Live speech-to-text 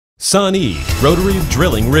Sany Rotary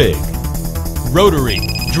Drilling Rig. Rotary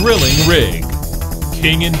Drilling Rig.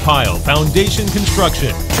 King and Pile Foundation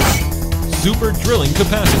Construction. Super drilling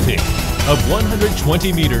capacity of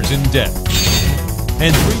 120 meters in depth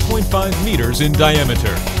and 3.5 meters in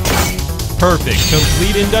diameter. Perfect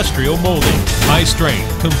complete industrial molding, high strength,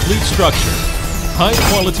 complete structure, high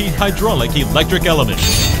quality hydraulic electric elements,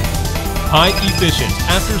 high efficient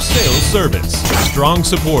after sales service, strong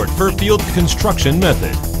support for field construction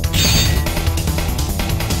method.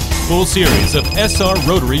 Full series of SR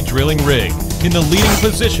rotary drilling rig in the leading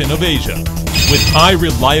position of Asia with high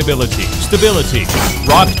reliability, stability,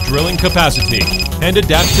 rock drilling capacity, and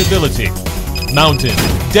adaptability. Mountains,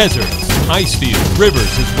 deserts, ice fields,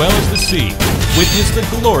 rivers, as well as the sea. Witness the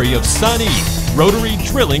glory of Sany Rotary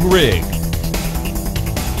Drilling Rig.